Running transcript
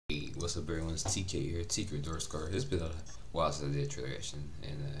What's up, everyone? It's TK here, Tkrds. It's been a while since I did a trailer action,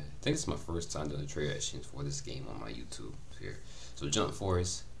 and I think it's my first time doing a trailer action for this game on my YouTube here. So Jump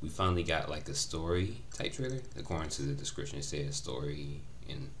Force, we finally got like a story type trailer. According to the description, it says story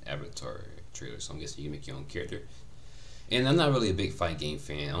and avatar trailer, so I'm guessing you can make your own character. And I'm not really a big fight game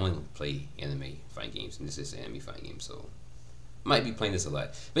fan. I only play anime fight games, and this is an anime fight game, so might be playing this a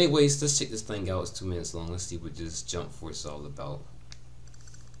lot. But anyways, let's check this thing out. It's 2 minutes long. Let's see what this Jump Force is all about.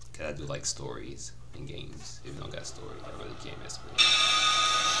 Cause I do like stories in games. If you don't got story, I really can't mess with it.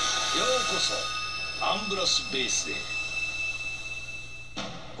 ようこそアンブラスベースへ。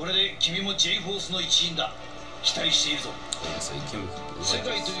これで君も J フォースの一員だ。期待しているぞ。世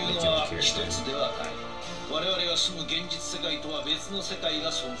界というのは一つではない。我々が住む現実世界とは別の世界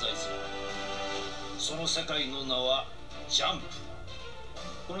が存在する。その世界の名はジャンプ。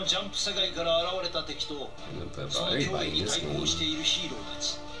このジャンプ世界から現れた敵とその脅威に対抗しているヒーローた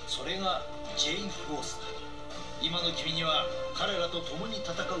ち。それが J フォースだ。今の君には彼らと共に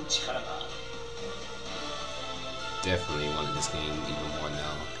戦う力がある。Definitely wanted this game even more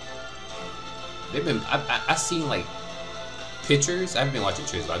now. They've been I've seen like pictures. I haven't been watching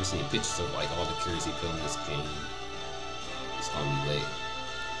trailers, but I've been seeing pictures of like all the characters they put in this game. It's gonna be lit.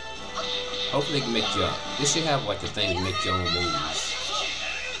 Hopefully they can make your. They should have like a thing to make your own moves.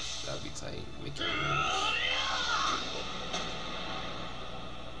 That'd be tight. Make your own moves.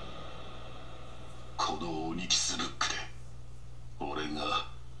 このオニキスルックで俺が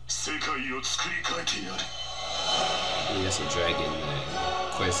世界を作り変えてやる。Yeah, that's a dragon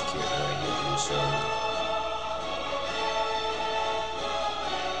quest character right here in the show.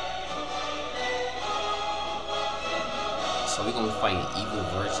 So we're gonna fight evil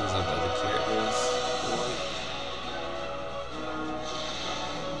versions of other characters.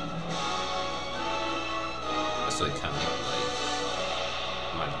 That's what it kind of looked like.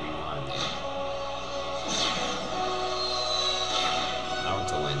 I might rewind it.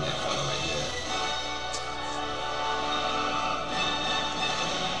 To win that fight right there.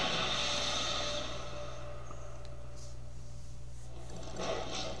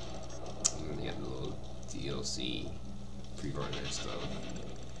 And then they got the little DLC pre-order stuff.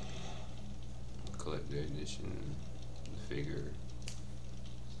 Collector edition, the figure.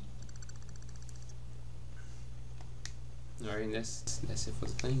 Alright, and that's it for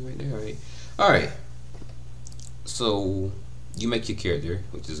the thing right there. Alright. So you make your character,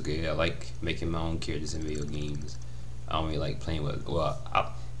 which is good. I like making my own characters in video games. I don't really like playing with. Well,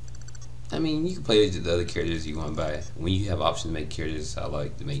 I mean, you can play with the other characters you want to buy. When you have options to make characters, I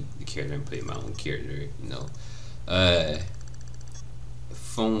like to make the character and play my own character. You know,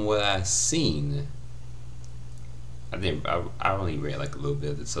 from what I've seen, I only read like a little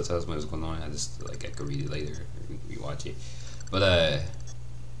bit of the subtitles when it was going on. I just like I could read it later, rewatch it. But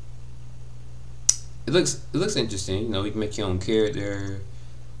It looks interesting, you know. You can make your own character.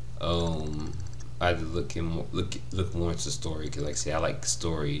 I had to look more into the story because, like I say, I like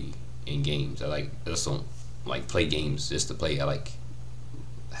story in games. I just don't like play games just to play. I like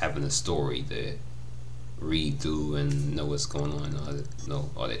having a story to read through and know what's going on,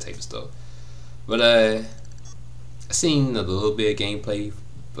 all that type of stuff. But I've seen a little bit of gameplay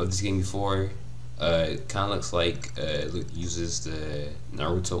of this game before. It kind of looks like it uses the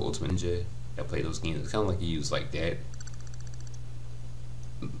Naruto Ultimate Ninja. I play those games. It's kind of like you use like that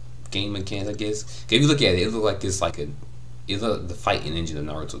game mechanics, I guess. If you look at it, it looks like it's like the fighting engine of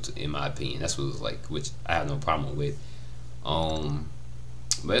Naruto, in my opinion. That's what it was like, which I have no problem with.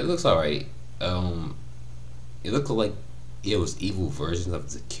 But it looks alright. It looked like it was evil versions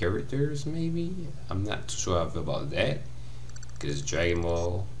of the characters, maybe. I'm not too sure how I feel about that. Because Dragon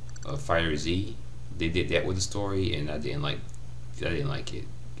Ball Fighter Z, they did that with the story, and I didn't like it.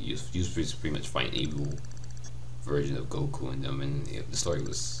 You was pretty much fighting evil version of Goku and them, and the story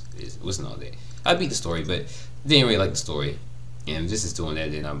wasn't all that. I beat the story, but didn't really like the story. And if this is doing that,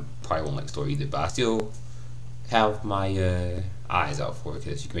 then I probably won't like the story either. But I still have my eyes out for it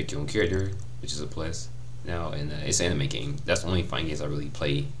because you can make your own character, which is a plus now. And it's an anime game. That's the only fighting games I really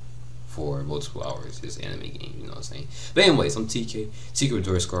play for multiple hours. Is anime game, you know what I'm saying? But anyways, I'm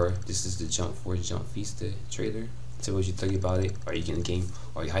Tkrds. This is the Jump Force Jump Festa trailer. Tell what you think about it. Are you getting the game?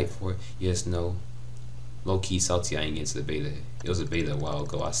 Are you hyped for it? Yes, no. Low key salty. I ain't get into the beta. It was a beta a while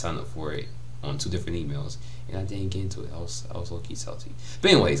ago. I signed up for it on 2 different emails, and I didn't get into it. I was low key salty.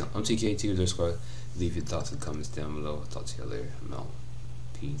 But anyways, I'm Tkrds. Leave your thoughts and comments down below. I'll talk to you later. I'm out.